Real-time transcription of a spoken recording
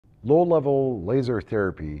Low-level laser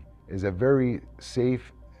therapy is a very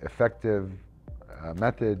safe, effective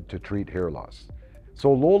method to treat hair loss.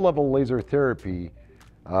 So low-level laser therapy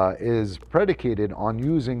is predicated on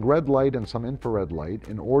using red light and some infrared light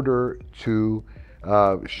in order to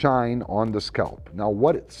shine on the scalp. Now,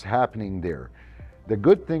 what's happening there? The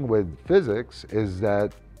good thing with physics is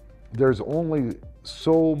that there's only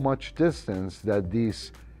so much distance that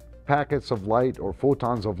these packets of light or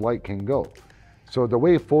photons of light can go. So the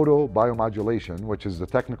way photobiomodulation, which is the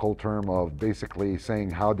technical term of basically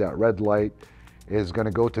saying how that red light is going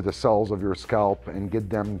to go to the cells of your scalp and get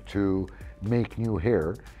them to make new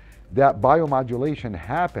hair, that biomodulation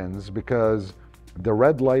happens because the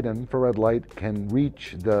red light and infrared light can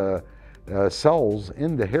reach the cells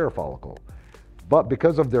in the hair follicle. But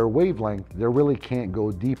because of their wavelength, they really can't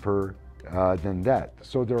go deeper than that.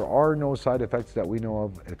 So there are no side effects that we know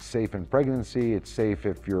of. It's safe in pregnancy. It's safe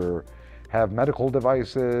if you have medical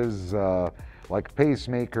devices like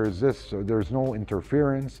pacemakers. There's no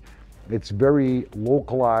interference. It's very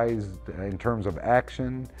localized in terms of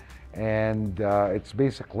action, and it's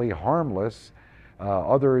basically harmless.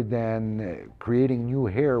 Other than creating new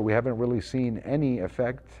hair, we haven't really seen any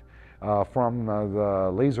effect from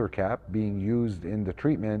the laser cap being used in the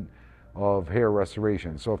treatment of hair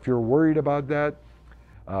restoration. So if you're worried about that,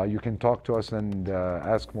 you can talk to us and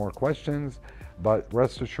ask more questions, but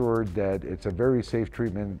rest assured that it's a very safe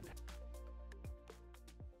treatment.